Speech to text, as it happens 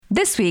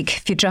This week,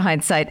 Future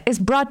Hindsight is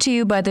brought to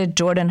you by the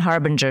Jordan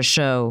Harbinger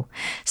Show.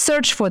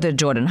 Search for the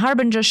Jordan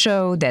Harbinger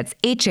Show, that's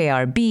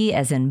HARB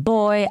as in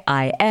boy,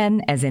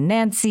 IN as in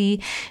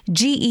Nancy,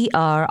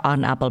 GER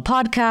on Apple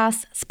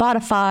Podcasts,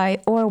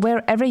 Spotify, or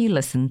wherever you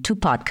listen to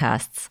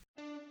podcasts.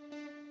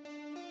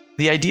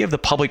 The idea of the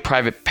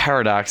public-private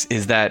paradox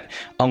is that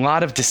a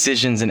lot of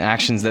decisions and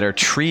actions that are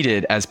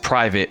treated as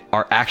private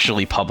are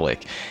actually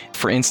public.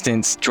 For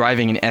instance,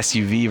 driving an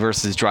SUV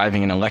versus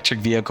driving an electric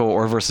vehicle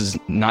or versus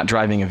not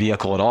driving a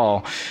vehicle at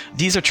all.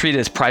 These are treated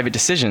as private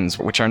decisions,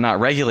 which are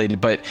not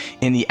regulated. But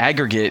in the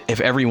aggregate,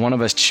 if every one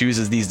of us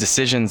chooses these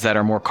decisions that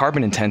are more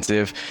carbon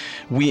intensive,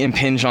 we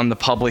impinge on the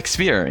public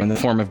sphere in the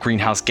form of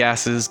greenhouse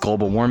gases,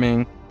 global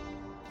warming.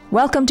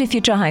 Welcome to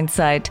Future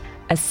Hindsight,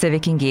 a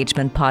civic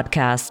engagement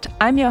podcast.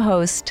 I'm your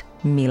host,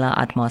 Mila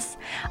Atmos.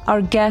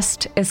 Our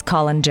guest is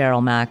Colin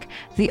Jerolmak,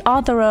 the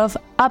author of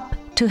Up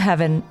to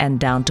Heaven and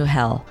Down to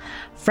Hell,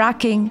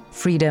 Fracking,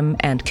 Freedom,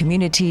 and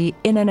Community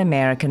in an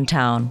American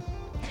Town.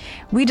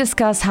 We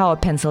discuss how a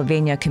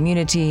Pennsylvania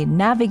community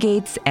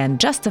navigates and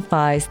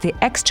justifies the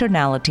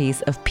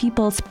externalities of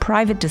people's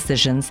private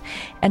decisions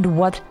and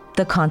what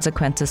the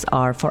consequences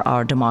are for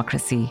our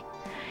democracy.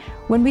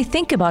 When we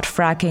think about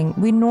fracking,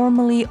 we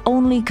normally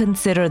only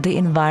consider the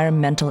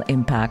environmental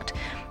impact,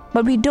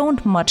 but we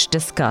don't much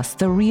discuss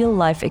the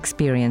real-life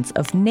experience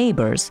of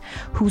neighbors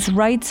whose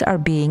rights are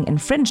being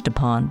infringed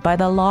upon by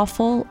the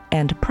lawful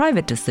and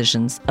private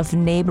decisions of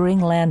neighboring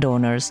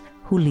landowners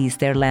who lease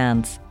their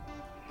lands.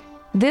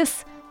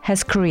 This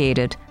has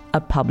created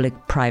a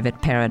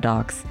public-private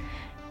paradox.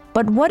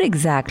 But what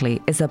exactly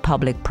is a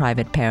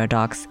public-private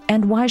paradox,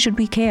 and why should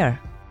we care?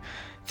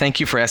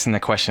 Thank you for asking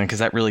that question, because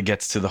that really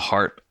gets to the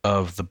heart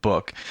of the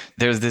book.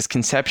 There's this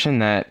conception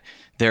that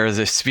there is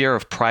a sphere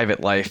of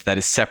private life that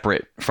is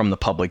separate from the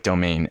public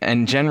domain.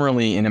 And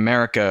generally in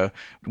America,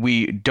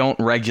 we don't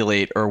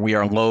regulate, or we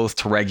are loath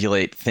to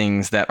regulate,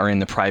 things that are in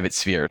the private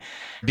sphere,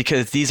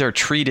 because these are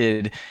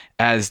treated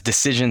as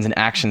decisions and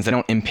actions that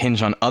don't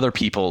impinge on other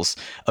people's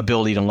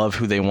ability to love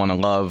who they want to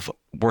love,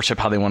 worship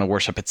how they want to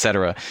worship,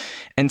 etc.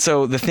 And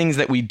so the things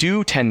that we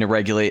do tend to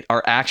regulate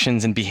are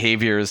actions and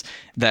behaviors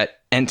that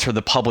enter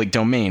the public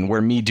domain,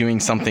 where me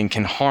doing something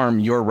can harm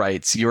your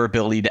rights, your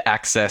ability to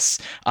access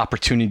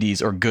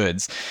opportunities or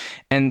goods.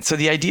 And so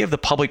the idea of the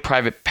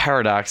public-private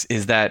paradox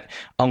is that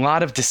a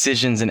lot of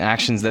decisions and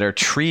actions that are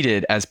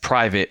treated as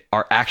private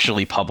are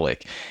actually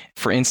public.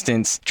 For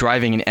instance,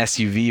 driving an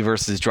SUV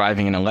versus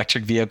driving an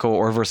electric vehicle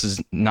or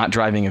versus not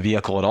driving a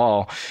vehicle at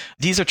all.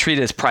 These are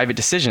treated as private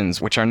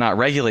decisions, which are not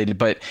regulated.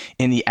 But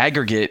in the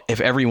aggregate, if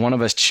every one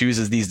of us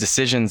chooses these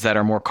decisions that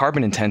are more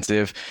carbon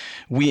intensive,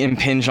 we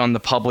impinge on the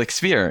public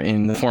sphere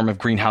in the form of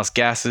greenhouse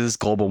gases,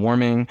 global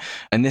warming.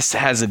 And this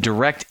has a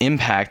direct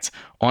impact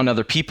on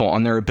other people,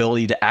 on their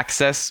ability to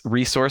access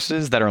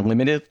resources that are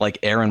limited, like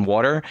air and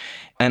water,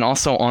 and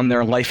also on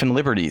their life and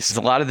liberties.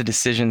 A lot of the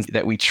decisions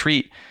that we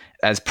treat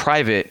as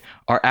private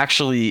are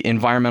actually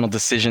environmental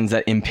decisions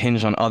that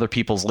impinge on other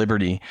people's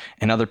liberty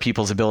and other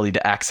people's ability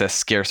to access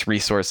scarce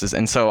resources.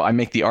 And so I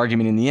make the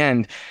argument in the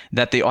end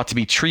that they ought to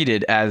be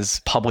treated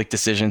as public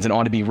decisions and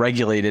ought to be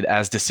regulated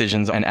as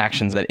decisions and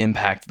actions that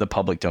impact the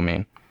public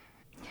domain.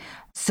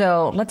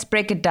 So let's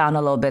break it down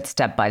a little bit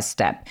step by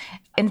step.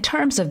 In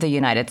terms of the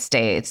United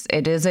States,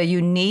 it is a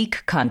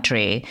unique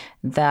country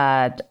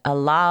that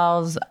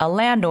allows a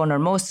landowner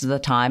most of the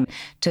time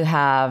to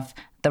have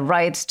the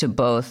rights to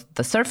both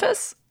the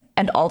surface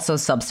and also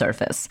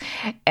subsurface.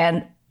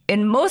 And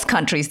in most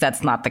countries,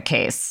 that's not the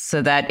case.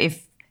 So that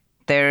if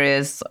there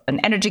is an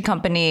energy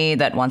company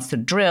that wants to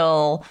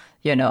drill,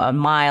 a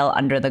mile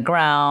under the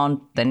ground,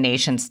 the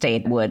nation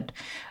state would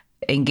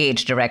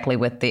engage directly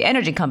with the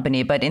energy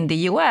company. But in the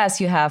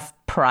US, you have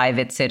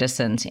private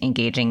citizens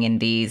engaging in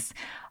these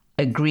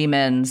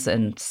agreements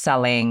and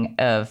selling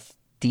of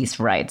these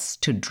rights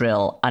to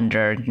drill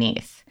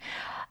underneath.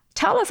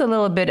 Tell us a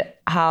little bit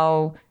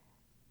how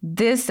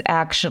this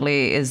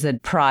actually is a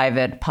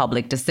private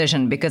public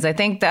decision, because I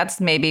think that's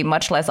maybe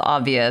much less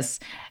obvious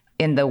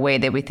in the way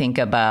that we think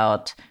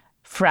about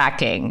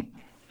fracking.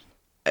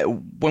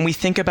 When we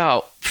think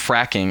about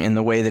fracking and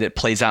the way that it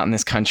plays out in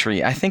this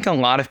country, I think a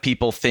lot of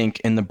people think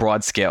in the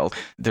broad scale.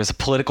 There's a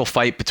political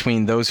fight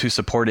between those who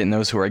support it and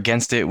those who are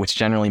against it, which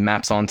generally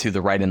maps onto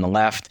the right and the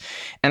left.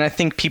 And I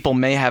think people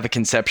may have a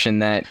conception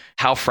that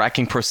how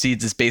fracking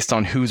proceeds is based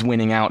on who's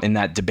winning out in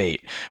that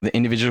debate. The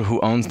individual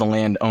who owns the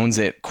land owns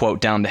it,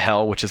 quote, down to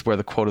hell, which is where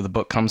the quote of the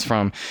book comes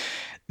from.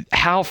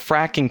 How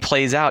fracking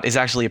plays out is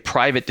actually a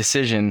private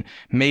decision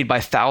made by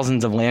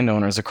thousands of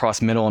landowners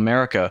across middle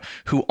America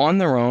who on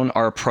their own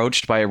are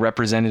approached by a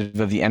representative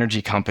of the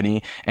energy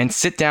company and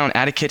sit down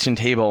at a kitchen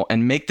table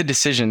and make the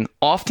decision,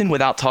 often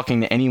without talking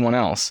to anyone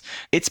else.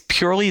 It's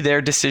purely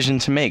their decision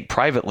to make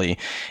privately.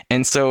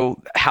 And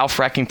so how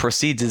fracking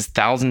proceeds is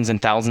thousands and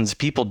thousands of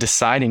people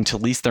deciding to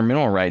lease their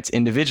mineral rights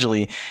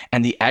individually.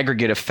 And the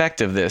aggregate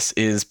effect of this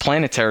is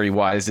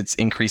planetary-wise, it's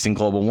increasing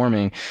global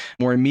warming.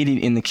 More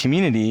immediate in the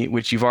community,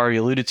 which you've already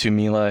alluded to,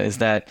 Mila, is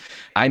that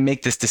I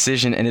make this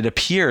decision and it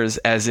appears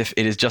as if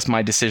it is just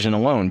my decision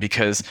alone,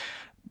 because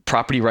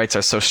property rights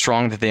are so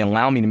strong that they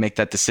allow me to make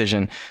that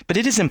decision. But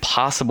it is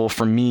impossible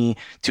for me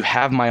to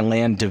have my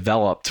land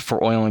developed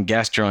for oil and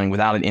gas drilling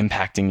without it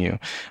impacting you.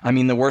 I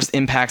mean, the worst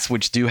impacts,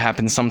 which do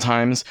happen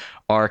sometimes,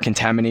 are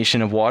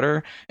contamination of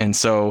water. And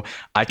so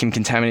I can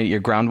contaminate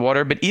your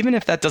groundwater. But even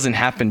if that doesn't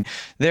happen,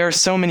 there are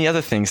so many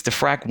other things. To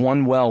frack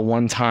one well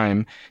one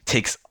time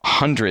takes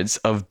hundreds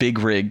of big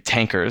rig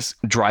tankers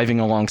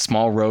driving along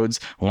small roads,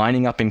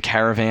 lining up in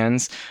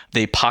caravans.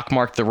 They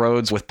pockmark the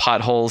roads with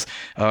potholes.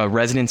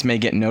 Residents may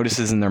get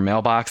notices in their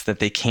mailbox that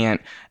they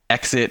can't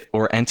exit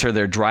or enter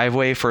their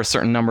driveway for a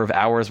certain number of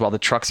hours while the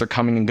trucks are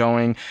coming and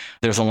going.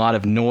 There's a lot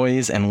of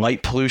noise and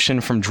light pollution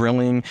from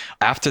drilling.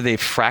 After they've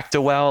fracked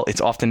a well,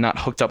 it's often not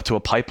hooked up to a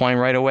pipeline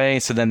right away,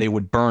 so then they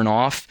would burn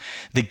off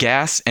the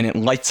gas and it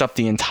lights up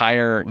the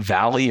entire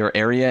valley or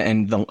area,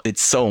 and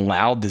it's so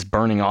loud, this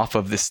burning off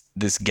of this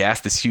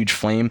gas, this huge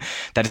flame,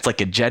 that it's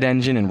like a jet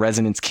engine and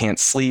residents can't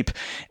sleep.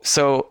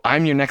 So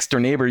I'm your next door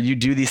neighbor. You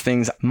do these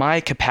things. My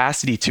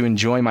capacity to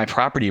enjoy my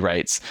property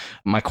rights,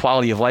 my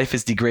quality of life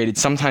is degraded.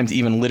 Sometimes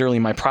even literally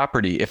my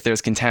property, if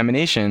there's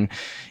contamination,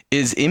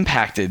 is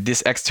impacted.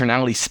 This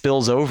externality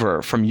spills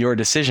over from your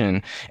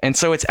decision. And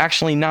so it's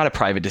actually not a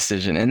private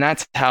decision. And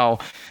that's how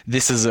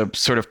this is a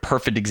sort of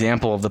perfect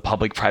example of the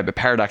public-private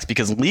paradox,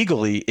 because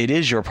legally it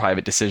is your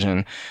private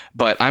decision,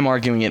 but I'm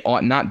arguing it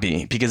ought not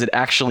be, because it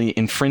actually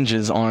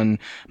infringes on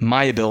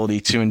my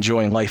ability to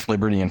enjoy life,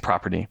 liberty, and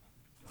property.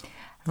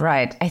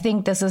 Right. I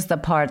think this is the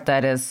part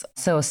that is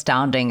so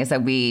astounding, is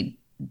that we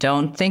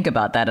don't think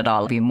about that at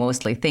all. We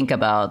mostly think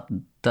about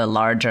the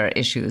larger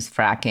issues,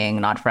 fracking,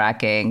 not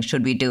fracking,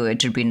 should we do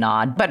it, should we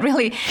not? But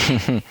really,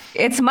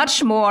 it's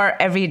much more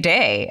every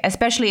day,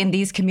 especially in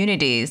these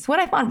communities. What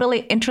I found really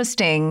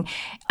interesting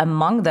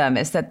among them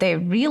is that they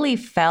really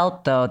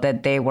felt, though,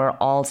 that they were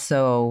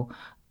also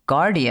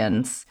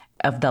guardians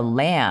of the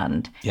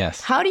land.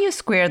 Yes. How do you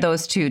square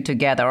those two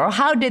together, or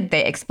how did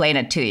they explain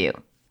it to you?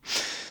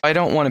 I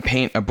don't want to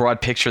paint a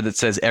broad picture that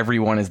says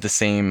everyone is the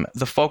same.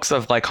 The folks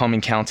of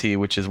Lycoming County,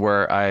 which is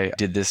where I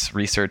did this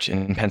research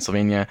in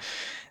Pennsylvania,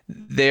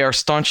 they are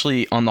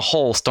on the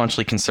whole,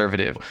 staunchly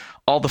conservative.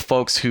 All the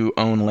folks who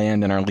own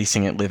land and are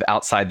leasing it live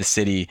outside the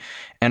city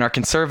and are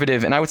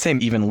conservative, and I would say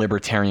even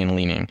libertarian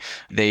leaning.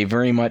 They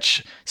very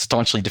much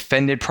staunchly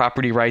defended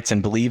property rights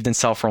and believed in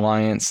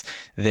self-reliance.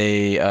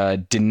 They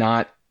did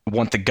not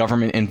want the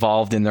government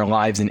involved in their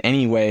lives in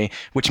any way,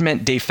 which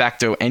meant de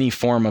facto any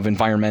form of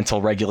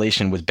environmental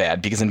regulation was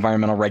bad, because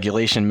environmental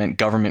regulation meant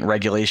government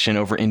regulation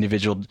over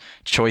individual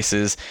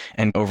choices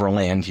and over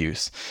land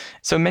use.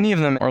 So many of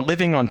them are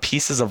living on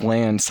pieces of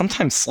land,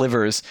 sometimes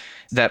slivers,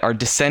 that are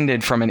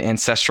descended from an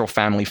ancestral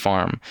family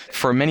farm.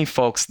 For many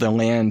folks, the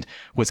land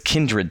was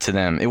kindred to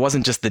them. It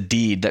wasn't just the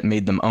deed that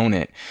made them own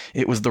it.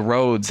 It was the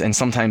roads and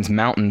sometimes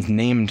mountains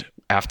named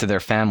after their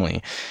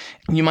family.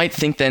 You might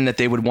think then that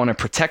they would want to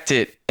protect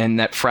it and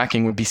that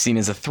fracking would be seen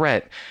as a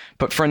threat.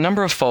 But for a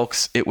number of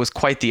folks, it was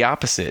quite the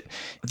opposite.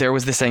 There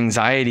was this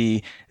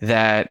anxiety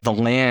that the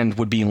land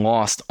would be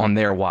lost on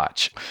their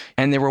watch.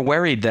 And they were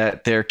worried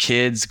that their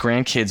kids,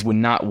 grandkids would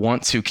not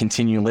want to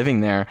continue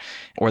living there,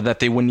 or that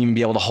they wouldn't even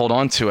be able to hold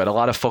on to it. A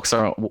lot of folks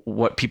are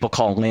what people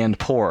call land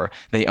poor.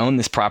 They own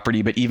this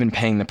property, but even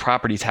paying the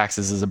property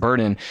taxes is a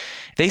burden.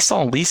 They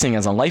saw leasing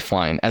as a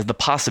lifeline, as the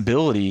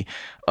possibility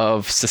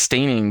of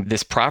sustaining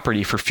this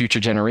property for future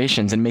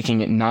generations and making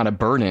it not a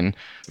burden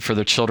for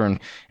their children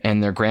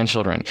and their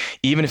grandchildren,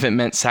 even if it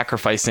meant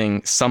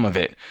sacrificing some of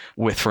it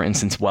with, for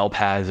instance, well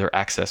paths or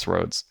access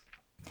roads.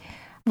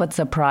 What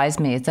surprised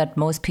me is that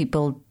most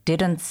people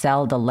didn't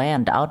sell the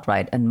land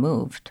outright and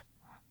moved.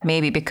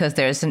 Maybe because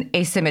there's an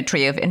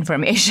asymmetry of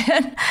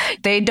information.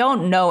 They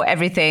don't know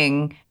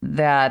everything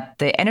that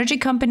the energy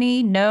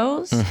company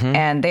knows. Mm-hmm.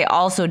 And they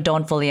also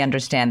don't fully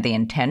understand the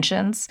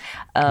intentions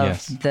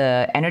of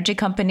the energy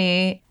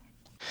company.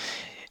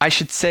 I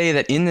should say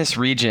that in this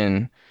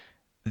region,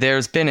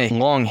 there's been a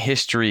long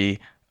history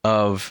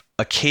of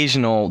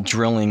occasional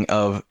drilling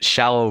of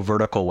shallow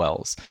vertical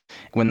wells.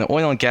 When the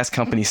oil and gas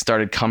companies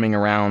started coming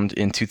around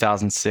in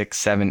 2006,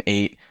 7,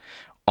 8,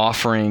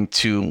 offering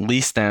to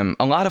lease them,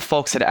 a lot of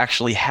folks had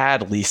actually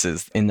had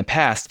leases in the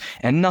past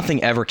and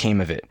nothing ever came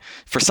of it.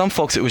 For some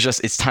folks, it was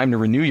just, it's time to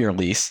renew your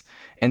lease.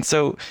 And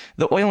so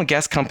the oil and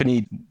gas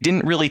company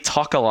didn't really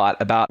talk a lot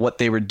about what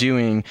they were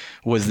doing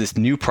was this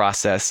new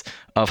process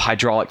of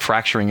hydraulic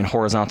fracturing and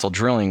horizontal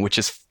drilling, which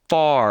is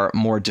far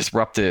more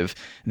disruptive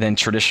than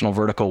traditional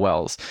vertical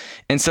wells.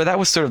 And so that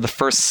was sort of the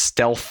first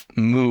stealth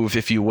move,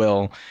 if you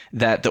will,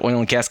 that the oil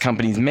and gas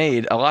companies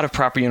made. A lot of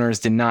property owners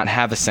did not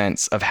have a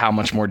sense of how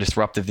much more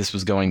disruptive this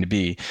was going to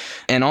be.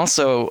 And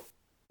also,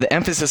 the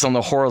emphasis on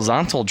the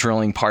horizontal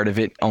drilling part of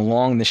it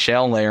along the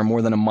shale layer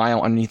more than a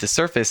mile underneath the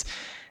surface,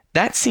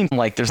 that seemed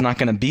like there's not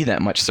going to be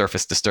that much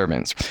surface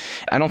disturbance.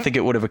 I don't think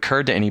it would have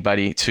occurred to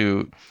anybody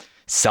to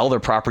sell their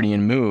property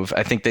and move.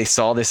 I think they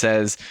saw this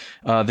as,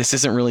 this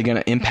isn't really going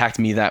to impact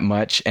me that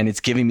much, and it's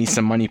giving me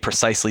some money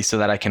precisely so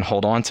that I can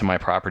hold on to my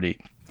property.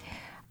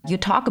 You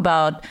talk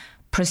about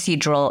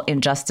procedural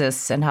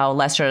injustice and how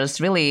lessors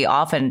really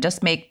often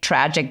just make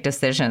tragic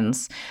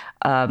decisions.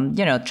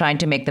 trying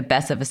to make the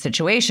best of a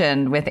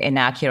situation with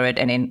inaccurate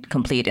and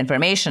incomplete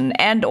information,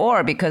 and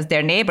or because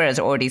their neighbor is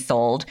already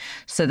sold.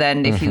 So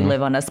then if you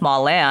live on a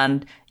small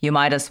land, you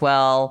might as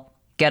well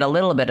get a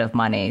little bit of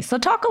money. So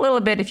talk a little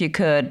bit, if you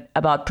could,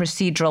 about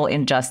procedural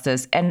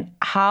injustice and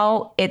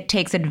how it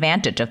takes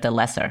advantage of the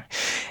lesser.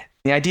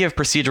 The idea of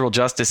procedural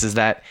justice is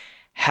that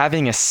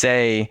having a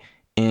say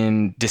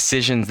in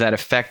decisions that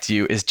affect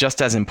you is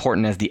just as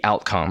important as the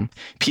outcome.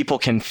 People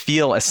can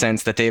feel a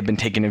sense that they have been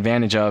taken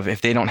advantage of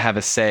if they don't have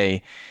a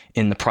say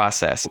in the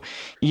process.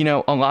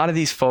 A lot of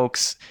these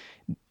folks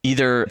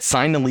either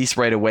signed the lease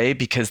right away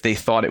because they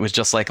thought it was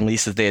just like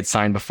leases they had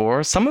signed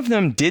before. Some of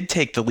them did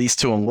take the lease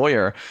to a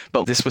lawyer,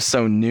 but this was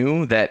so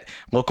new that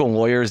local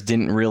lawyers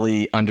didn't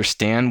really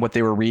understand what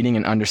they were reading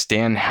and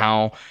understand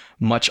how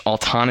much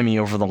autonomy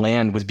over the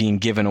land was being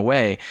given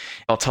away.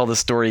 I'll tell the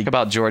story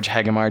about George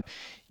Hagemar.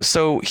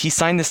 So he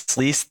signed this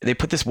lease. They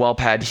put this well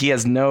pad. He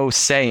has no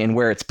say in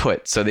where it's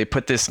put. So they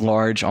put this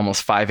large,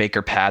 almost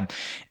 5-acre pad,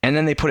 and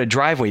then they put a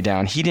driveway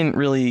down. He didn't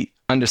really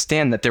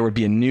understand that there would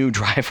be a new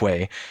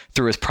driveway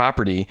through his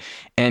property.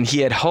 And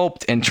he had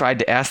hoped and tried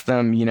to ask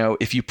them,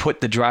 if you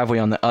put the driveway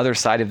on the other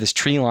side of this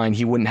tree line,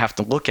 he wouldn't have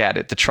to look at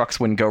it. The trucks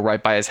wouldn't go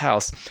right by his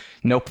house.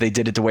 Nope, they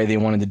did it the way they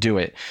wanted to do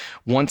it.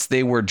 Once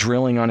they were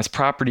drilling on his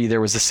property,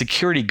 there was a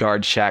security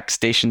guard shack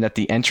stationed at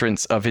the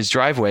entrance of his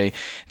driveway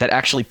that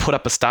actually put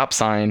up a stop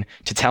sign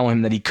to tell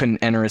him that he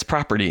couldn't enter his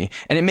property.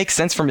 And it makes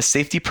sense from a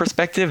safety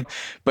perspective,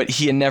 but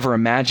he had never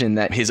imagined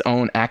that his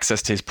own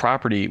access to his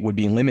property would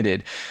be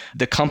limited.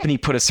 The company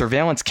put a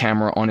surveillance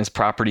camera on his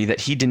property that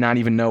he did not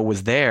even know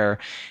was there.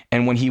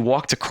 And when he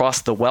walked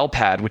across the well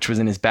pad, which was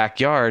in his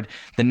backyard,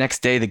 the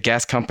next day the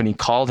gas company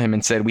called him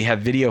and said, "We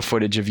have video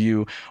footage of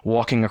you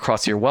walking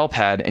across your well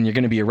pad and you're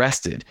going to be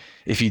arrested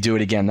if you do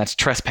it again. That's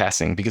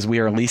trespassing because we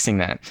are leasing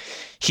that."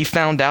 He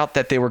found out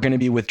that they were going to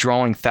be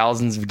withdrawing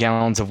thousands of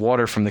gallons of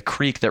water from the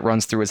creek that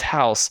runs through his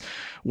house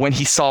when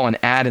he saw an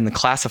ad in the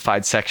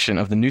classified section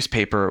of the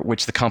newspaper,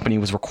 which the company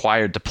was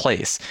required to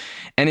place.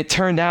 And it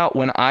turned out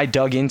when I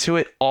dug into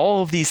it,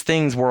 all of these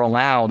things were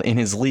allowed in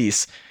his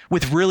lease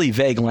with really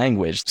vague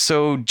language.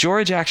 So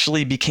George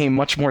actually became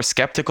much more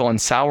skeptical and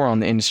sour on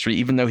the industry,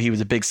 even though he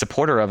was a big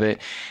supporter of it.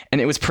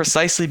 And it was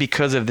precisely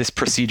because of this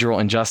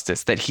procedural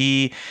injustice that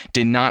he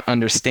did not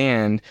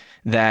understand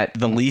that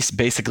the lease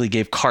basically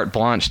gave carte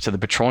blanche to the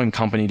petroleum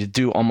company to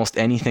do almost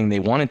anything they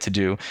wanted to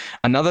do.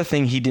 Another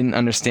thing he didn't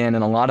understand,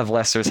 and a lot of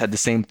lessors had the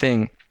same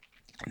thing,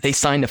 they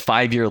signed a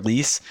 5-year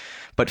lease,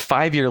 but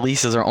 5-year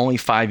leases are only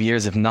 5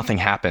 years if nothing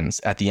happens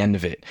at the end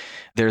of it.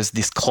 There's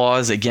this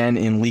clause, again,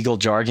 in legal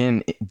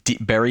jargon,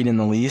 buried in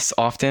the lease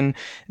often,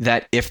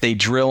 that if they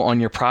drill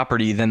on your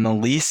property, then the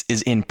lease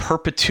is in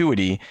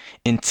perpetuity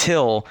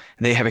until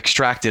they have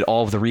extracted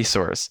all of the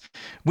resource,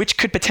 which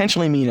could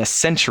potentially mean a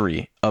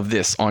century of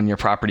this on your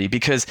property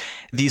because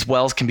these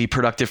wells can be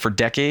productive for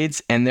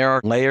decades and there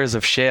are layers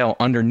of shale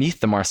underneath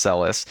the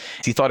Marcellus.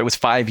 He thought it was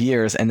 5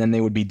 years and then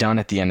they would be done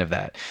at the end of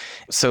that.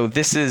 So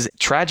this is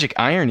tragic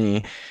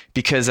irony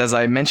because, as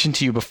I mentioned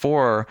to you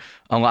before,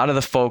 a lot of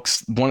the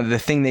folks, one of the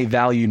thing they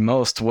valued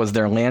most was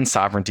their land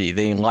sovereignty.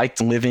 They liked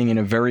living in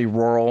a very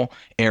rural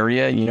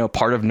area,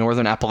 part of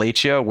northern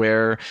Appalachia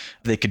where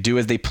they could do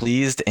as they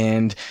pleased.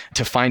 And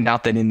to find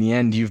out that in the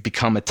end you've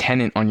become a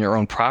tenant on your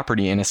own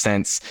property, in a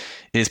sense,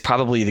 is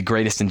probably the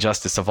greatest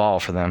injustice of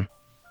all for them.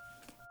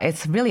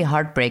 It's really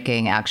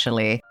heartbreaking,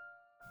 actually.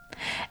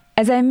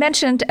 As I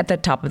mentioned at the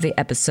top of the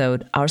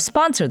episode, our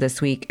sponsor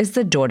this week is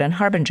the Jordan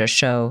Harbinger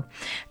Show.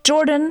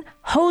 Jordan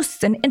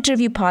hosts an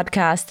interview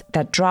podcast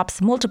that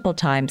drops multiple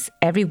times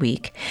every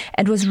week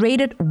and was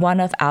rated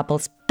one of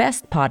Apple's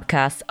best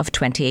podcasts of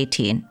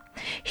 2018.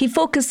 He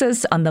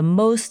focuses on the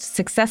most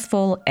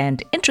successful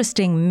and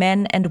interesting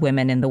men and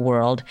women in the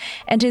world,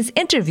 and his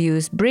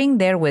interviews bring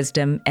their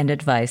wisdom and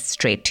advice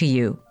straight to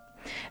you.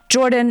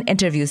 Jordan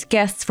interviews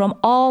guests from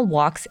all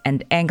walks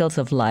and angles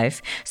of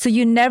life, so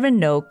you never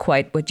know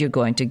quite what you're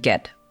going to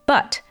get.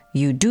 But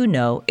you do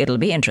know it'll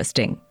be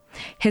interesting.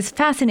 His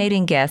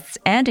fascinating guests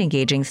and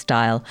engaging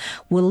style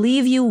will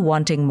leave you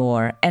wanting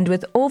more, and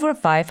with over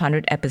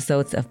 500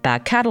 episodes of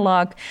back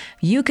catalog,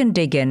 you can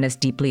dig in as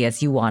deeply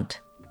as you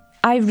want.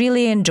 I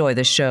really enjoy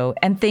the show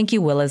and think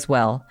you will as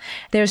well.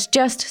 There's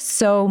just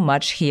so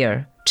much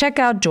here. Check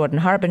out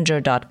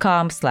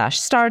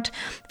jordanharbinger.com/start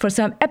for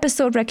some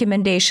episode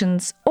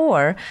recommendations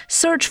or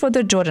search for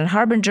The Jordan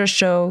Harbinger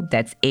Show,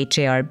 that's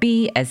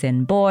HARB as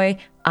in boy,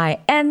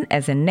 IN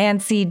as in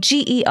Nancy,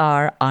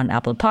 GER on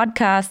Apple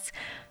Podcasts,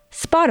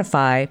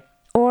 Spotify,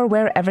 or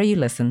wherever you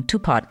listen to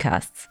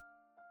podcasts.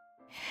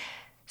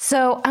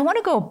 So I want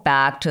to go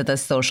back to the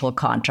social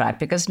contract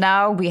because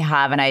now we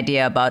have an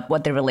idea about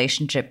what the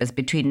relationship is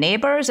between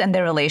neighbors and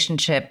their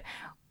relationship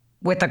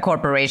with the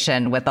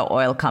corporation, with the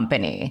oil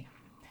company.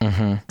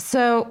 Mm-hmm.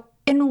 So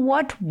in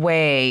what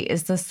way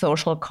is the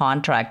social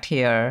contract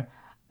here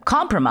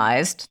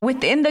compromised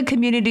within the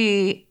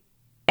community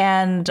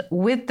and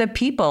with the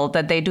people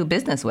that they do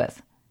business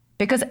with?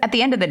 Because at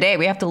the end of the day,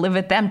 we have to live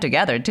with them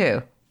together,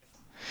 too.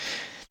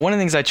 One of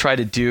the things I try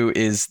to do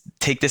is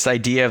take this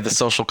idea of the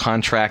social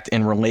contract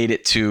and relate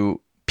it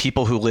to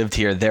people who lived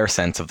here, their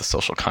sense of the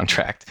social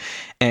contract.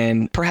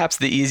 And perhaps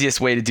the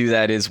easiest way to do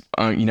that is,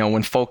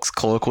 when folks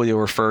colloquially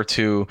refer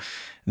to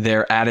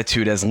their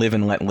attitude as live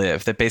and let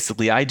live, that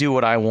basically I do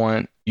what I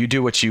want, you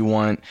do what you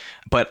want,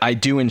 but I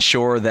do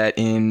ensure that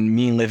in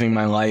me living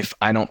my life,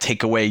 I don't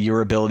take away your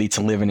ability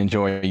to live and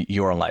enjoy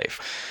your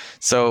life.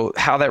 So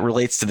how that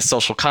relates to the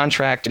social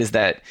contract is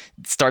that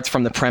it starts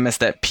from the premise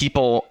that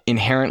people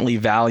inherently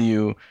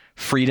value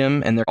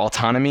freedom and their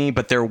autonomy,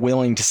 but they're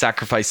willing to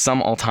sacrifice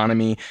some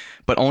autonomy,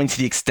 but only to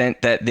the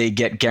extent that they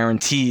get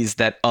guarantees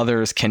that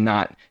others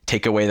cannot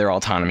take away their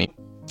autonomy.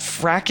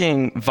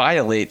 Fracking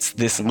violates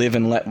this live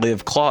and let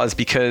live clause,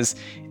 because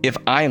if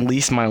I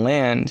lease my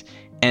land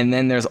and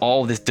then there's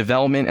all this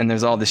development and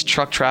there's all this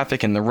truck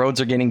traffic and the roads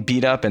are getting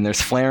beat up and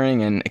there's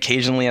flaring, and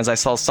occasionally, as I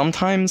saw,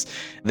 sometimes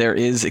there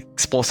is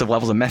explosive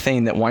levels of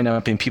methane that wind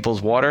up in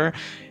people's water,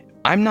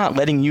 I'm not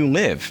letting you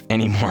live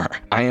anymore.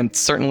 I am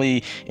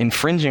certainly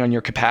infringing on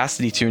your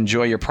capacity to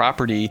enjoy your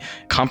property,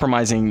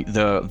 compromising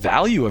the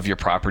value of your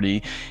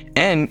property.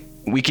 And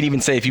we could even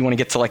say, if you want to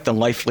get to like the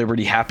life,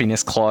 liberty,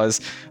 happiness clause,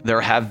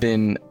 there have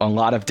been a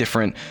lot of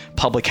different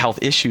public health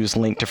issues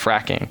linked to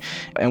fracking.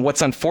 And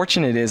what's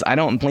unfortunate is I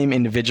don't blame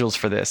individuals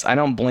for this. I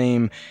don't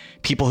blame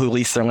people who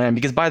lease their land,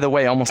 because by the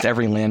way, almost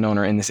every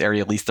landowner in this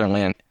area leased their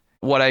land.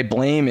 What I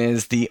blame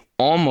is the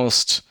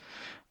almost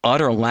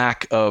utter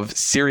lack of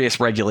serious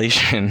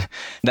regulation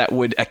that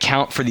would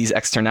account for these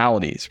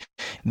externalities.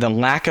 The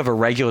lack of a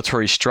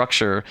regulatory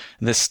structure,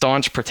 the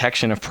staunch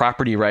protection of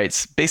property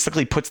rights,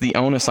 basically puts the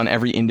onus on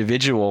every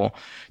individual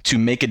to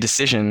make a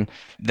decision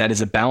that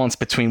is a balance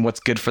between what's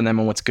good for them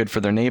and what's good for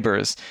their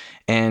neighbors.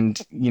 And,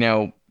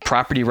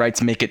 property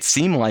rights make it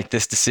seem like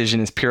this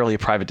decision is purely a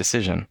private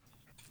decision.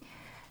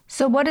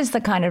 So what is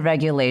the kind of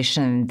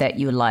regulation that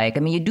you like? I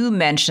mean, you do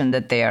mention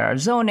that there are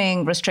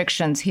zoning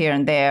restrictions here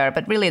and there,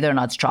 but really they're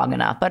not strong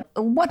enough. But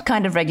what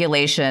kind of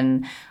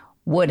regulation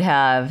would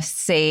have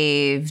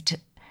saved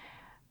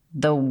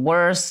the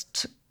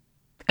worst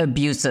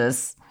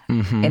abuses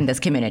in this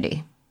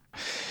community?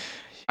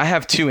 I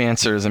have two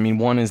answers. I mean,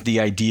 one is the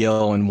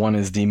ideal and one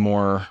is the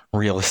more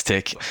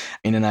realistic.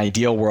 In an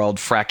ideal world,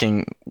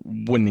 fracking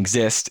wouldn't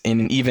exist. In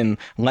an even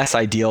less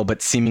ideal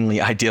but seemingly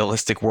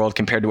idealistic world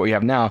compared to what we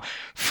have now,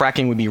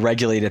 fracking would be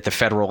regulated at the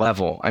federal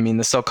level. I mean,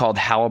 the so-called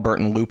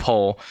Halliburton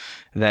loophole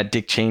that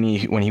Dick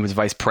Cheney, when he was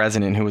vice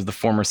president, who was the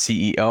former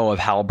CEO of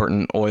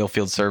Halliburton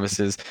Oilfield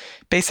Services,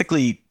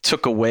 basically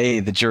took away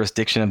the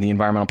jurisdiction of the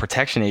Environmental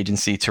Protection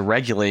Agency to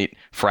regulate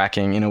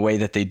fracking in a way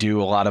that they do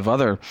a lot of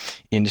other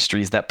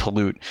industries that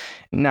pollute.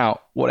 Now,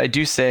 what I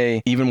do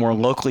say, even more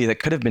locally, that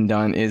could have been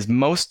done is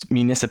most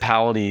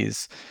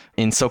municipalities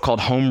in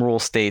so-called home rule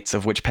states,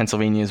 of which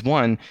Pennsylvania is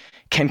one,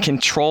 can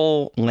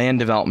control land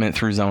development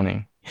through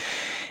zoning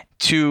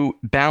to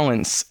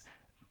balance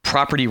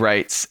property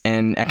rights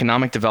and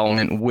economic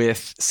development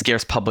with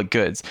scarce public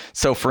goods.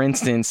 So for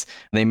instance,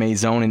 they may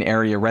zone an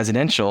area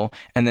residential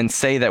and then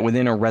say that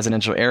within a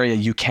residential area,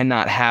 you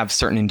cannot have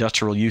certain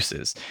industrial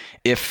uses.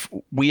 If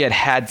we had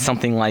had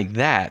something like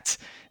that,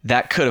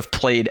 that could have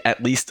played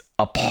at least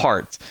a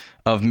part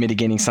of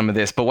mitigating some of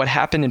this. But what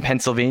happened in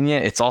Pennsylvania,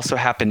 it's also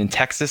happened in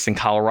Texas and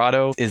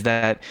Colorado, is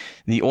that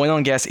the oil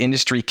and gas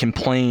industry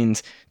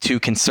complained to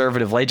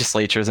conservative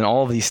legislatures, and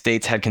all of these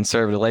states had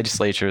conservative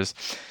legislatures,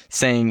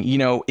 saying,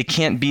 it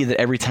can't be that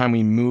every time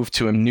we move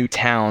to a new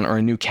town or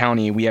a new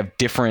county, we have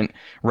different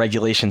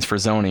regulations for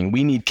zoning.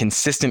 We need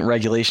consistent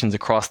regulations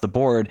across the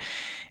board.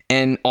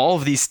 And all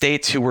of these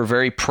states who were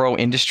very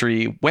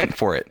pro-industry went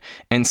for it.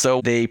 And so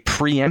they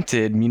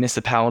preempted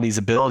municipalities'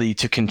 ability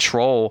to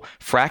control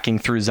fracking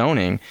through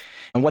zoning.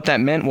 And what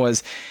that meant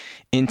was,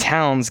 in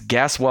towns,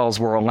 gas wells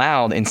were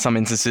allowed in some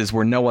instances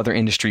where no other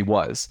industry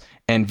was,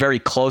 and very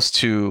close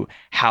to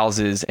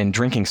houses and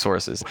drinking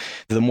sources.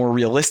 The more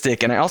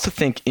realistic, and I also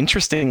think,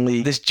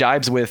 interestingly, this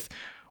jibes with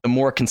the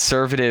more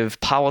conservative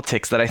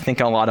politics that I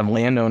think a lot of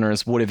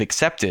landowners would have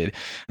accepted.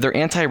 They're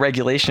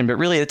anti-regulation, but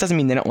really it doesn't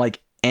mean they don't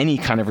like any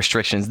kind of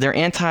restrictions. They're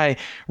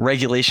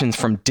anti-regulations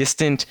from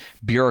distant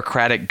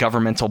bureaucratic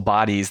governmental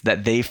bodies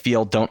that they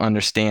feel don't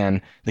understand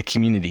the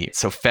community.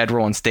 So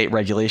federal and state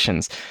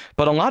regulations.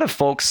 But a lot of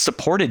folks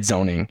supported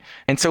zoning.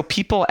 And so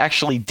people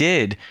actually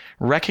did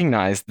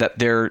recognize that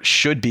there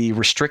should be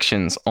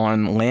restrictions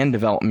on land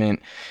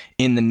development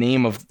in the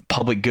name of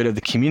public good of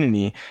the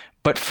community.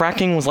 But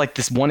fracking was like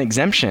this one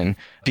exemption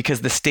because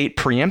the state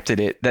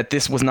preempted it, that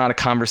this was not a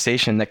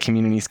conversation that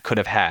communities could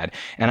have had.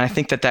 And I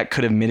think that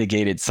could have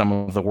mitigated some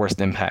of the worst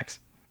impacts.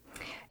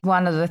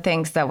 One of the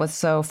things that was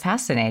so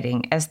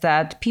fascinating is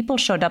that people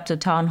showed up to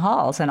town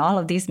halls and all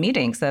of these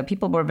meetings.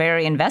 People were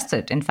very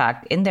invested, in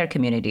fact, in their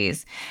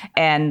communities.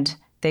 And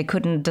they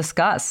couldn't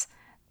discuss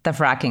the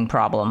fracking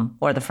problem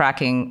or the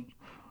fracking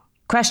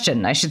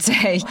question, I should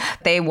say.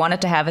 They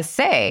wanted to have a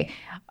say.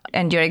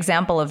 And your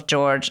example of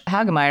George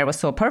Hagemeyer was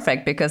so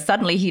perfect because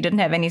suddenly he didn't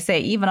have any say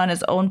even on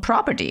his own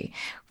property,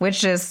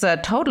 which is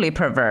totally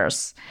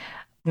perverse.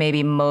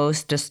 maybe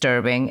most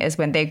disturbing is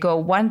when they go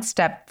one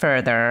step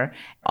further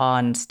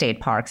on state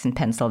parks in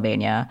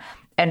Pennsylvania,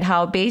 and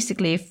how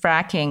basically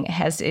fracking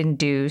has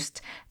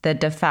induced the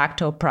de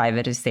facto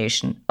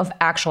privatization of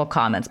actual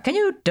commons. Can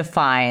you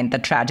define the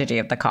tragedy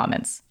of the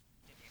commons?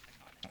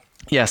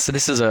 Yeah, so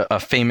this is a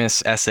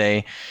famous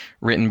essay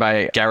written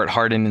by Garrett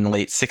Hardin in the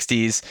late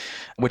 60s,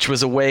 which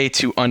was a way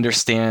to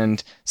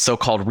understand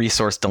so-called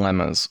resource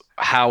dilemmas,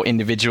 how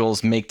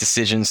individuals make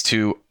decisions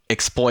to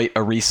exploit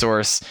a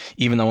resource,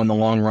 even though in the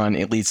long run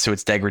it leads to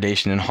its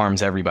degradation and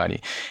harms everybody.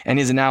 And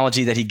his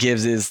analogy that he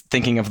gives is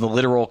thinking of the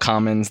literal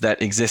commons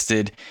that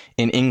existed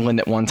in England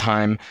at one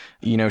time,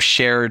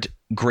 shared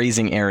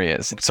grazing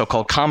areas.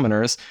 So-called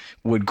commoners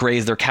would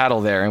graze their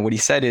cattle there. And what he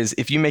said is,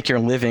 if you make your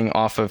living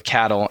off of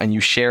cattle and you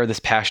share this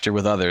pasture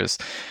with others,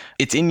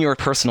 it's in your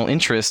personal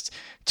interest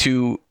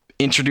to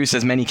introduce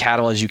as many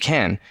cattle as you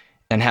can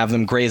and have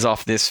them graze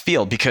off this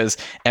field, because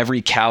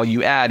every cow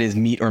you add is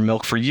meat or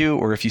milk for you,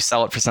 or if you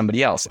sell it for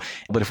somebody else.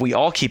 But if we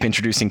all keep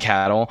introducing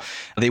cattle,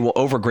 they will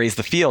overgraze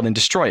the field and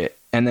destroy it.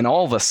 And then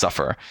all of us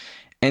suffer.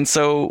 And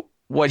so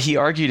what he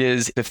argued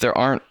is, if there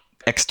aren't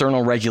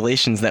external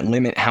regulations that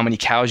limit how many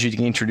cows you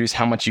can introduce,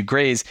 how much you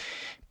graze,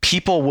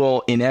 people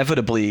will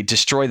inevitably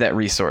destroy that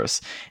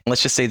resource.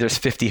 Let's just say there's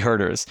 50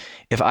 herders.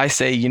 If I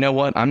say, you know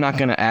what, I'm not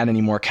going to add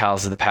any more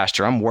cows to the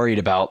pasture, I'm worried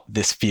about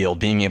this field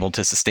being able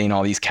to sustain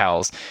all these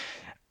cows.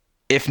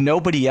 If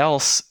nobody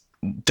else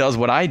does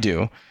what I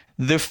do,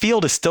 the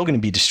field is still going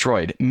to be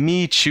destroyed.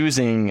 Me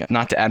choosing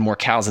not to add more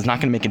cows is not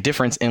going to make a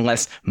difference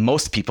unless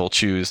most people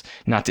choose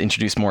not to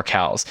introduce more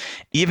cows.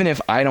 Even if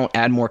I don't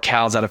add more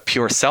cows out of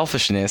pure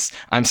selfishness,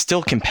 I'm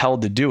still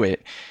compelled to do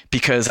it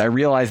because I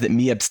realize that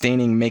me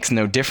abstaining makes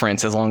no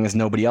difference as long as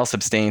nobody else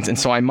abstains. And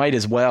so I might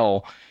as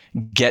well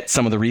get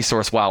some of the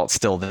resource while it's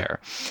still there.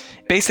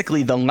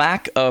 Basically, the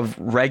lack of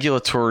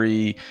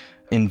regulatory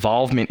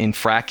involvement in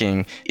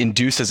fracking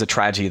induces a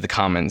tragedy of the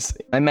commons.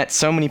 I met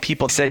so many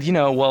people who said,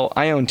 well,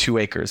 I own 2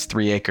 acres,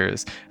 3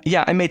 acres.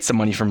 Yeah, I made some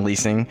money from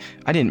leasing.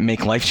 I didn't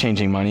make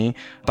life-changing money,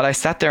 but I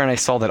sat there and I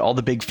saw that all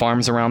the big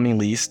farms around me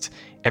leased,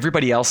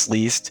 everybody else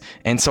leased,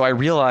 and so I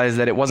realized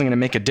that it wasn't going to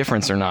make a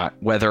difference or not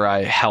whether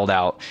I held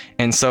out.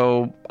 And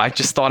so I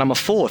just thought, I'm a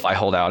fool if I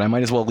hold out. I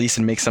might as well lease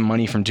and make some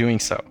money from doing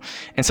so.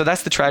 And so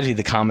that's the tragedy of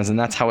the commons, and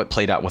that's how it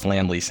played out with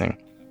land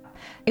leasing.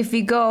 If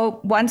we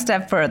go one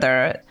step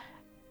further,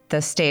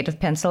 the state of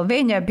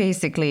Pennsylvania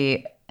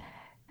basically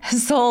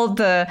sold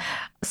the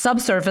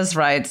subsurface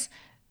rights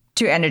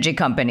to energy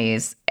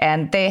companies,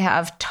 and they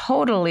have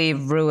totally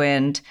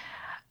ruined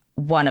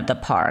one of the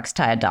parks,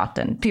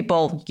 Tyadocton.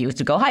 People used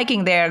to go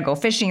hiking there, go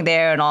fishing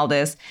there, and all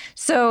this.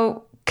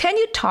 So can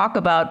you talk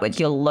about what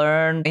you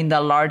learned in the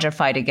larger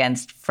fight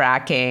against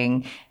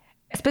fracking,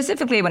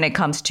 specifically when it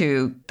comes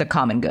to the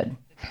common good?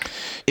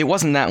 It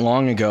wasn't that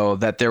long ago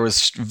that there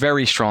was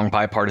very strong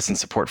bipartisan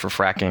support for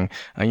fracking.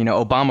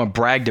 Obama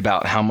bragged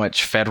about how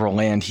much federal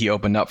land he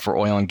opened up for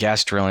oil and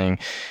gas drilling.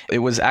 It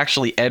was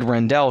actually Ed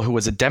Rendell, who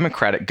was a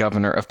Democratic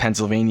governor of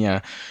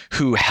Pennsylvania,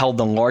 who held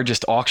the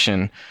largest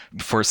auction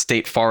for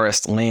state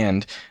forest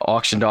land,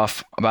 auctioned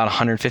off about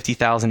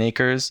 150,000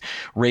 acres,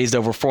 raised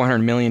over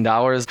 $400 million.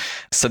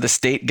 So the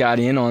state got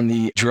in on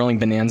the drilling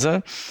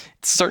bonanza.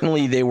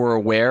 Certainly, they were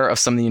aware of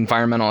some of the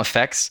environmental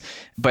effects,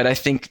 but I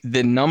think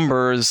the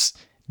numbers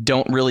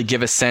don't really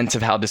give a sense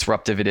of how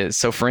disruptive it is.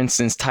 So, for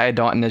instance,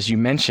 Tyadocton, as you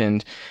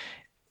mentioned,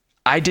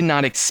 I did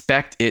not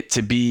expect it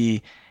to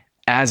be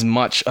as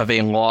much of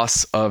a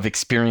loss of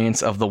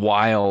experience of the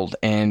wild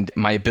and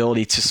my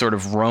ability to sort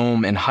of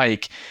roam and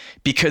hike.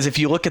 Because if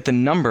you look at the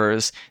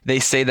numbers, they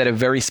say that a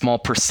very small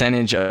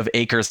percentage of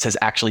acres has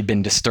actually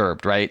been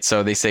disturbed, right?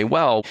 So they say,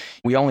 well,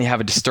 we only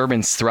have a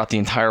disturbance throughout the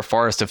entire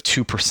forest of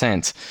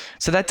 2%.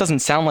 So that doesn't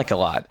sound like a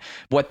lot.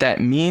 What that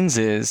means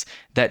is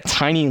that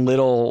tiny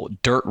little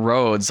dirt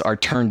roads are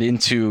turned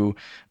into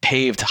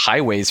paved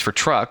highways for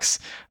trucks,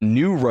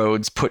 new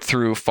roads put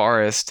through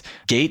forest,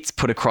 gates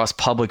put across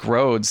public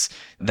roads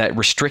that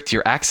restrict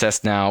your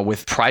access now,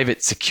 with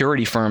private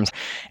security firms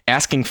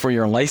asking for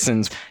your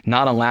license,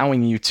 not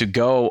allowing you to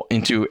go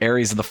into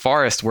areas of the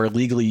forest where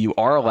legally you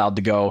are allowed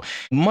to go.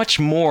 Much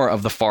more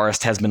of the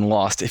forest has been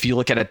lost, if you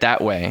look at it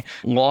that way.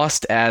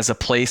 Lost as a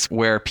place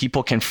where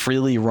people can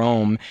freely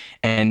roam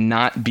and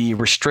not be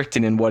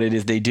restricted in what it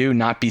is they do,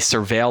 not be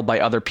surveilled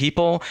by other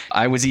people.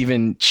 I was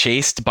even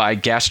chased by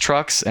gas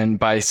trucks and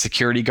by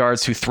security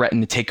guards who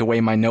threatened to take away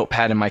my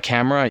notepad and my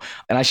camera.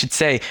 And I should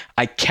say,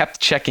 I kept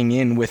checking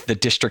in with the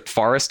district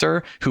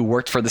forester who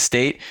worked for the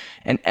state.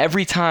 And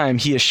every time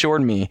he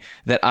assured me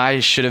that I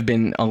should have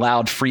been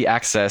allowed free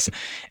access,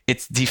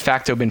 it's de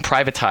facto been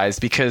privatized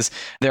because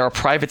there are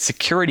private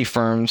security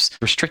firms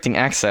restricting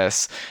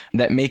access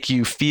that make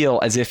you feel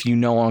as if you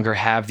no longer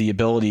have the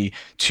ability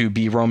to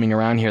be roaming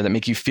around here, that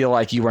make you feel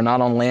like you are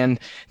not on land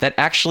that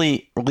actually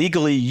importantly,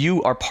 legally,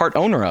 you are part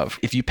owner of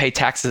if you pay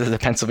taxes as a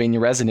Pennsylvania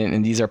resident,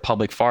 and these are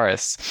public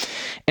forests.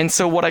 And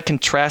so what I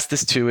contrast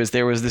this to is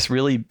there was this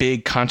really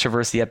big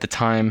controversy at the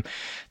time.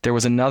 There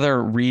was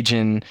another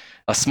region,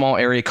 a small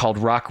area called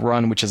Rock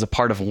Run, which is a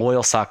part of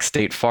Loyalsock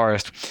State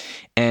Forest.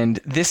 And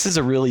this is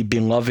a really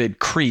beloved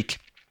creek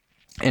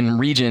and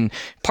region,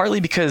 partly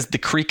because the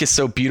creek is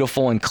so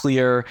beautiful and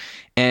clear,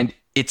 and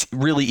it's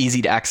really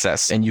easy to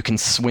access, and you can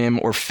swim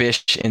or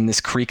fish in this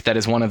creek that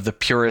is one of the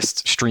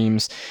purest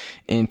streams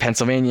in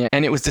Pennsylvania.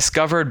 And it was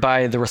discovered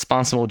by the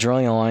Responsible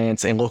Drilling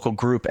Alliance, a local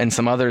group, and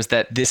some others,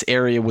 that this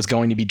area was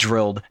going to be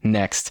drilled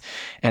next,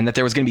 and that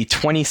there was going to be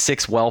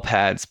 26 well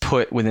pads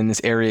put within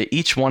this area,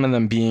 each one of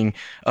them being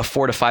a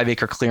 4 to 5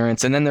 acre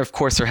clearance. And then there, of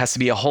course, there has to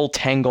be a whole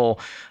tangle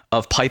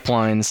of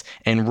pipelines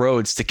and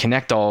roads to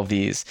connect all of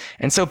these.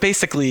 And so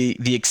basically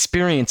the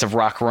experience of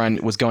Rock Run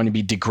was going to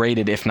be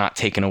degraded if not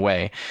taken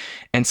away.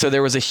 And so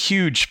there was a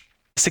huge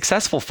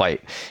successful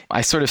fight.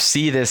 I sort of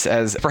see this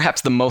as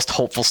perhaps the most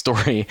hopeful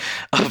story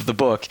of the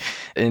book,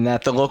 in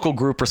that the local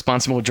group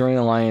Responsible Drilling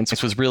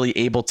Alliance was really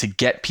able to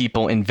get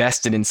people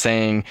invested in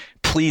saying,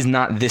 please,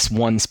 not this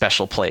one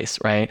special place,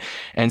 right?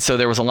 And so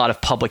there was a lot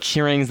of public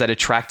hearings that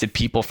attracted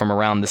people from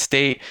around the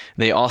state.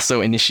 They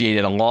also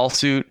initiated a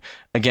lawsuit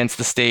against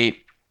the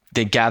state.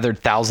 They gathered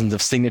thousands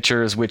of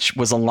signatures, which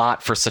was a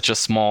lot for such a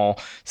small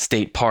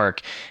state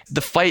park.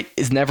 The fight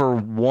is never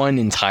won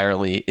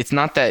entirely. It's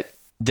not that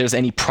there's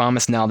any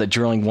promise now that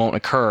drilling won't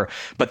occur,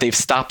 but they've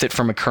stopped it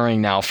from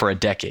occurring now for a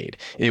decade.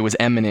 It was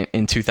imminent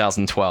in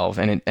 2012,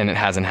 and it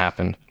hasn't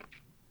happened.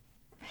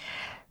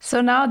 So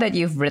now that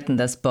you've written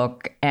this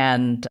book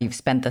and you've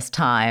spent this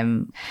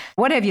time,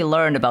 what have you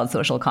learned about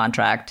social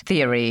contract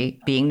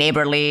theory, being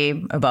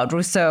neighborly, about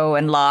Rousseau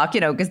and Locke,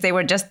 because they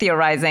were just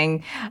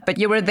theorizing, but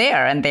you were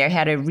there and they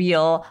had a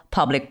real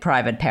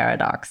public-private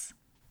paradox?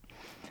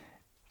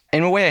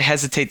 In a way, I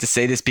hesitate to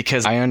say this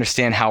because I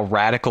understand how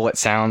radical it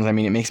sounds. I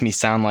mean, it makes me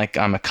sound like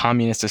I'm a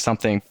communist or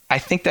something. I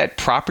think that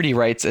property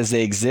rights as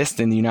they exist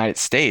in the United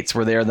States,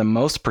 where they are the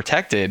most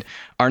protected,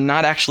 are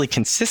not actually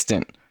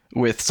consistent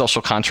with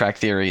social contract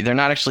theory. They're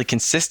not actually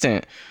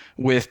consistent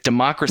with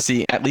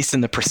democracy, at least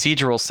in the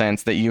procedural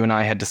sense that you and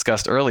I had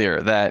discussed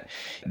earlier,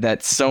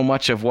 that so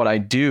much of what I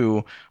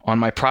do on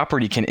my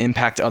property can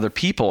impact other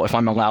people if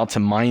I'm allowed to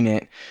mine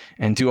it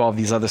and do all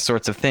these other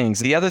sorts of things.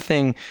 The other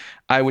thing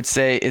I would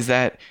say is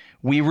that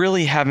we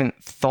really haven't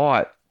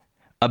thought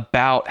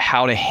about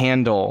how to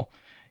handle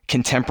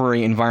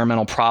contemporary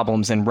environmental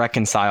problems and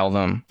reconcile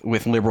them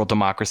with liberal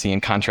democracy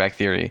and contract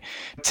theory.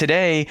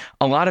 Today,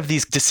 a lot of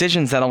these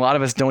decisions that a lot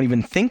of us don't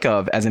even think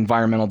of as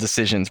environmental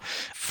decisions,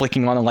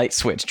 flicking on a light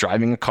switch,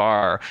 driving a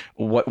car,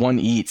 what one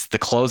eats, the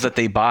clothes that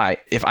they buy,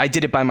 if I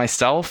did it by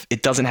myself,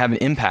 it doesn't have an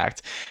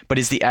impact. But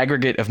it's the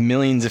aggregate of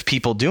millions of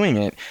people doing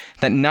it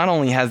that not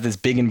only has this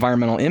big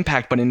environmental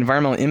impact, but an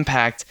environmental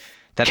impact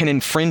that can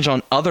infringe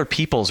on other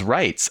people's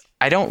rights.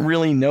 I don't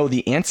really know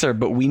the answer,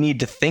 but we need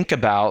to think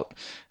about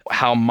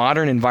how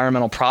modern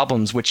environmental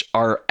problems, which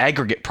are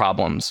aggregate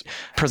problems,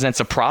 presents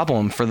a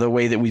problem for the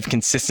way that we've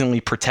consistently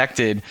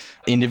protected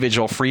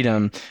individual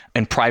freedom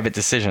and private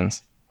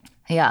decisions.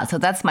 Yeah, so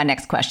that's my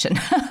next question.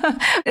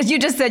 You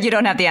just said you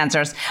don't have the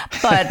answers,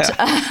 but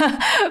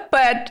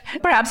but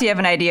perhaps you have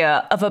an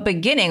idea of a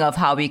beginning of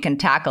how we can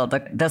tackle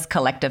this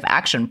collective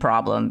action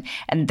problem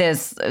and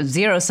this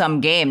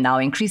zero-sum game now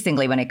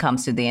increasingly when it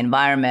comes to the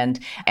environment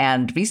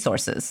and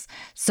resources.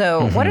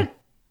 So what are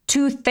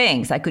 2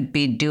 things I could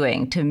be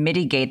doing to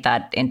mitigate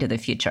that into the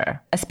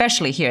future,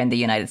 especially here in the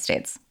United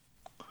States?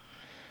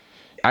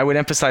 I would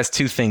emphasize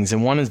 2 things,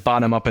 and one is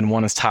bottom up and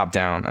one is top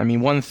down. I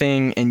mean, one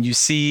thing, and you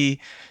see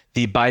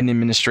the Biden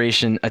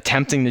administration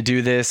attempting to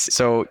do this.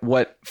 So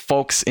what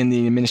folks in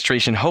the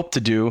administration hope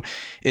to do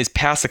is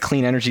pass a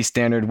clean energy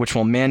standard, which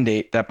will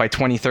mandate that by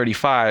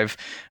 2035,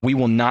 we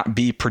will not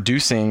be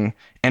producing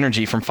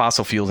energy from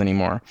fossil fuels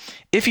anymore.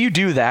 If you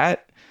do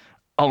that,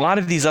 a lot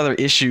of these other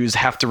issues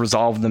have to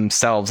resolve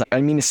themselves. I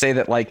mean to say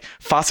that like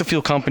fossil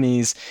fuel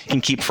companies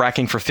can keep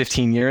fracking for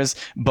 15 years,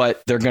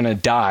 but they're going to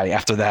die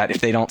after that if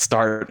they don't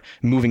start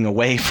moving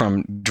away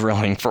from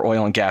drilling for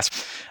oil and gas.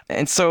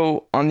 And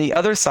so on the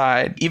other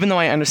side, even though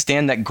I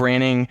understand that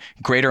granting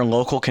greater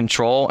local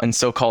control and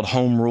so-called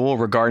home rule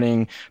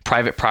regarding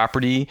private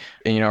property,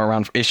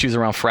 around issues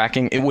around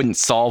fracking, it wouldn't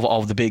solve all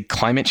of the big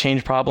climate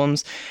change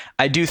problems.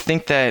 I do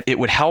think that it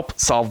would help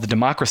solve the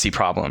democracy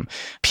problem.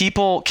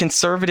 People,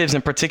 conservatives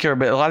in particular,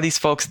 but a lot of these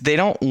folks, they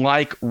don't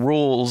like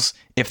rules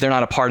if they're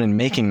not a part in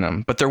making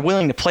them, but they're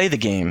willing to play the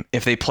game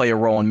if they play a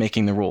role in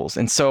making the rules.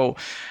 And so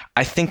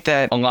I think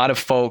that a lot of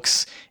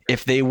folks,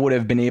 if they would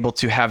have been able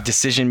to have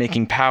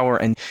decision-making power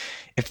and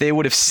if they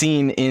would have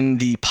seen in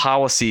the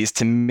policies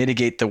to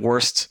mitigate the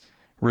worst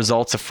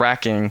results of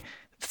fracking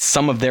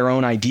some of their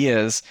own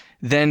ideas,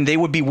 then they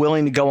would be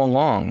willing to go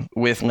along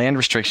with land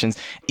restrictions.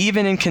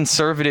 Even in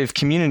conservative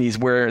communities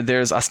where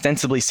there's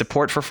ostensibly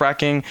support for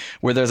fracking,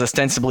 where there's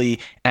ostensibly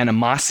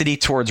animosity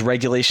towards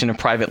regulation of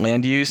private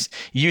land use,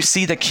 you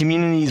see that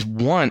communities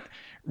want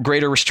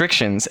greater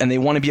restrictions, and they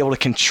want to be able to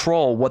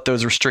control what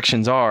those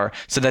restrictions are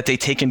so that they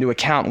take into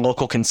account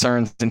local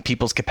concerns and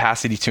people's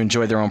capacity to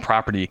enjoy their own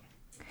property.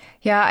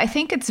 Yeah, I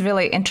think it's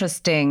really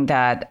interesting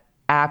that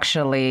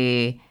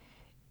actually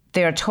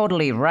they're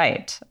totally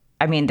right.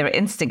 I mean, their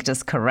instinct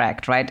is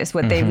correct, right? It's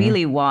what they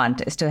really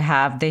want is to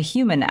have the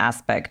human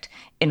aspect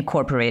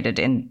incorporated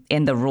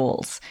in the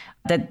rules,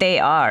 that they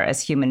are,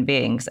 as human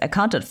beings,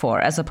 accounted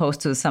for, as opposed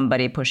to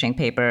somebody pushing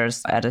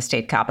papers at a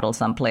state capitol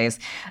someplace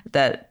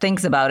that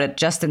thinks about it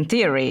just in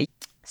theory.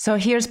 So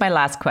here's my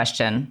last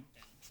question.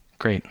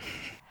 Great.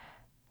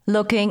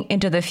 Looking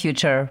into the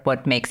future,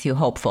 what makes you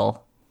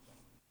hopeful?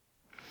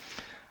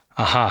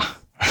 Aha.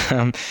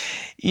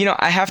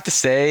 I have to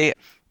say,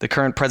 the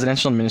current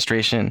presidential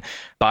administration,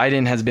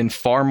 Biden has been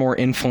far more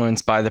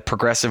influenced by the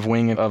progressive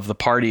wing of the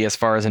party as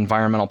far as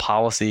environmental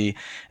policy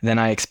than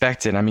I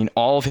expected. I mean,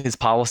 all of his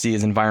policy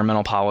is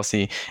environmental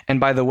policy. And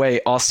by the way,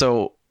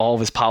 also all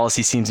of his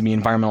policy seems to be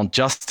environmental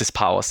justice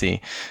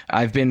policy.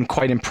 I've been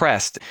quite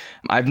impressed.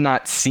 I've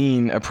not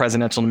seen a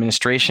presidential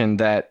administration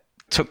that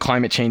took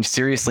climate change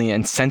seriously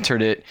and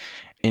centered it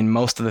in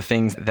most of the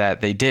things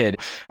that they did.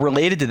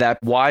 Related to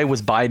that, why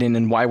was Biden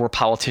and why were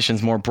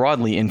politicians more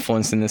broadly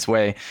influenced in this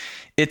way?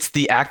 It's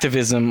the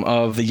activism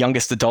of the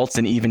youngest adults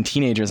and even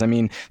teenagers. I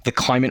mean, the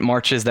climate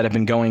marches that have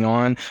been going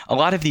on, a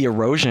lot of the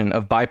erosion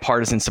of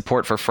bipartisan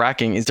support for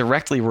fracking is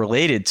directly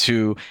related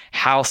to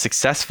how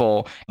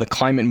successful the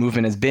climate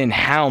movement has been,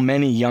 how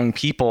many young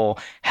people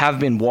have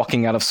been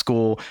walking out of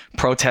school,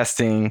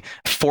 protesting,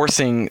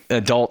 forcing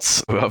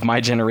adults of my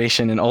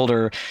generation and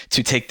older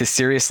to take this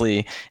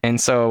seriously.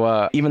 And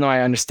so even though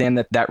I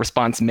understand that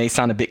response may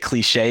sound a bit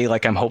cliche,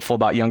 like I'm hopeful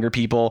about younger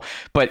people,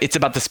 but it's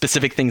about the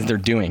specific things they're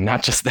doing,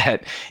 not just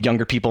that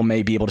younger people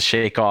may be able to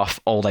shake off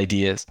old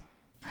ideas.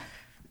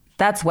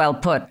 That's well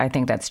put. I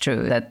think that's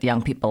true, that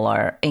young people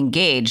are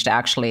engaged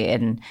actually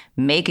in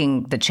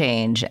making the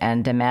change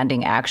and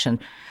demanding action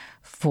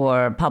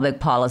for public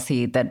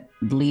policy that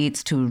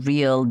leads to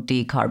real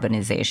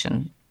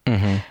decarbonization.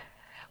 Mm-hmm.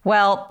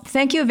 Well,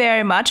 thank you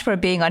very much for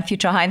being on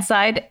Future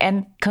Hindsight,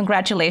 and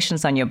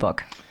congratulations on your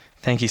book.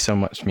 Thank you so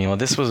much, Mila.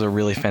 This was a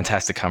really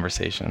fantastic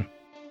conversation.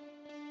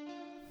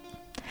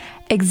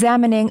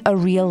 Examining a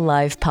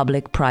real-life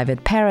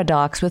public-private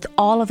paradox with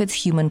all of its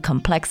human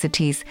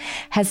complexities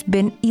has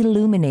been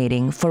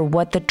illuminating for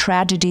what the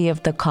tragedy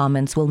of the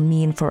commons will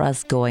mean for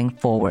us going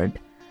forward.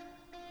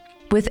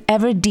 With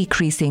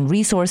ever-decreasing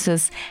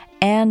resources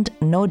and,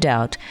 no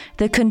doubt,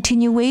 the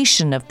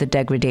continuation of the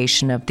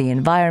degradation of the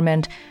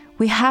environment,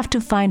 we have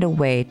to find a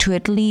way to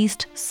at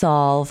least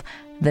solve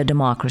the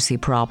democracy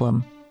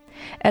problem.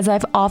 As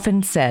I've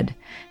often said,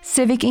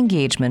 civic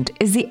engagement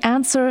is the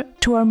answer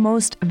to our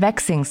most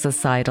vexing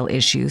societal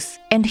issues,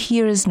 and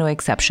here is no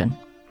exception.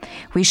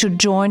 We should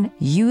join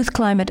youth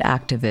climate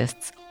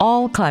activists,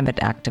 all climate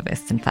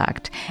activists in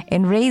fact,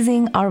 in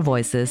raising our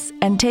voices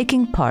and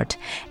taking part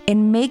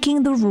in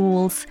making the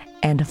rules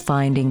and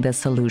finding the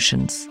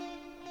solutions.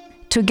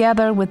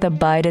 Together with the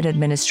Biden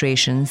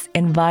administration's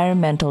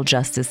environmental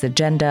justice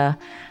agenda,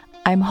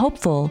 I'm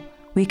hopeful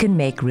we can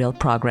make real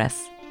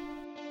progress.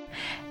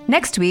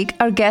 Next week,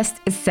 our guest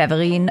is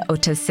Séverine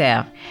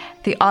Autesserre,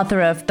 the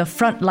author of The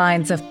Front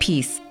Lines of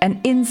Peace, an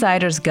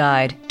insider's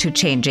guide to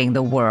changing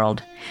the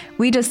world.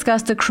 We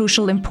discuss the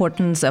crucial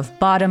importance of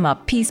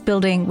bottom-up peace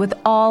building with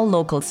all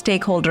local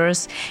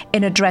stakeholders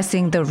in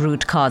addressing the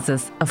root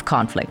causes of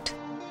conflict.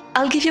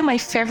 I'll give you my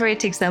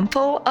favorite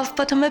example of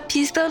bottom-up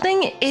peace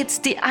building. It's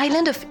the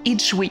island of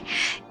Ituri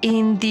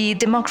in the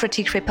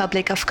Democratic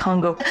Republic of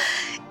Congo.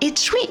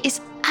 Ituri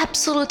is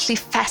absolutely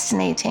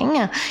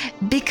fascinating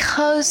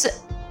because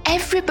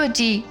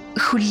everybody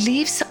who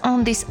lives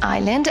on this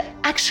island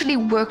actually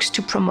works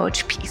to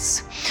promote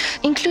peace,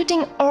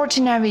 including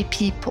ordinary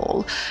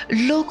people,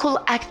 local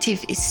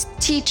activists,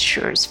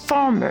 teachers,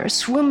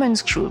 farmers,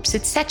 women's groups,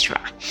 etc.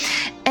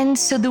 And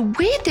so the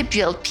way they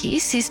build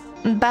peace is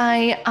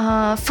by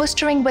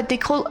fostering what they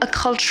call a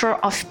culture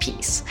of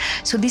peace.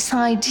 So this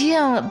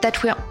idea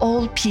that we're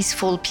all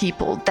peaceful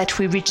people, that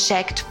we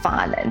reject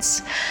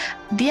violence.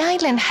 The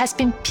island has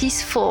been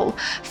peaceful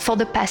for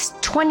the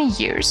past 20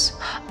 years,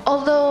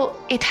 although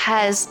it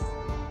has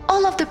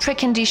all of the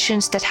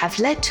preconditions that have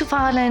led to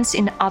violence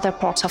in other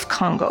parts of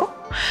Congo.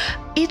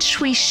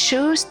 Ituri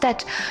shows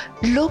that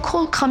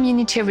local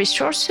community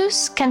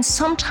resources can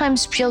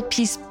sometimes build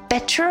peace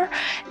better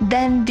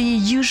than the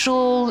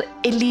usual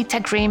elite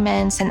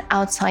agreements and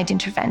outside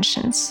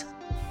interventions.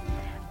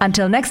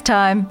 Until next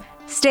time,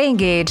 stay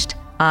engaged.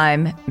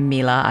 I'm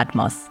Mila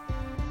Atmos.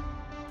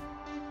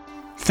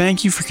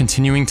 Thank you for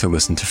continuing to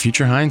listen to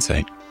Future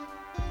Hindsight.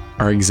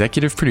 Our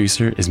executive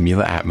producer is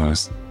Mila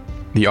Atmos,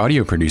 the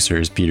audio producer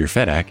is Peter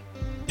Fedak,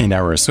 and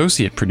our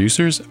associate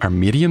producers are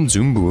Miriam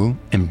Zumbul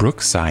and Brooke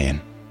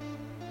Sayan.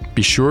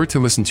 Be sure to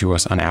listen to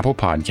us on Apple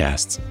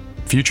Podcasts,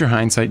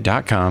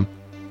 futurehindsight.com,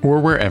 or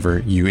wherever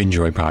you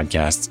enjoy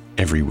podcasts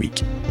every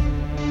week.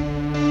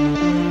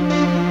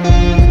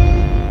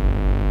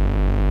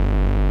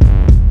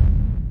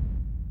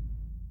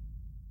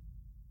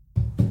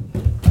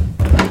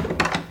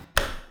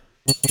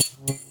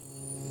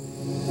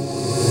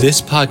 This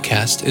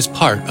podcast is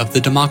part of the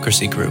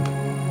Democracy Group.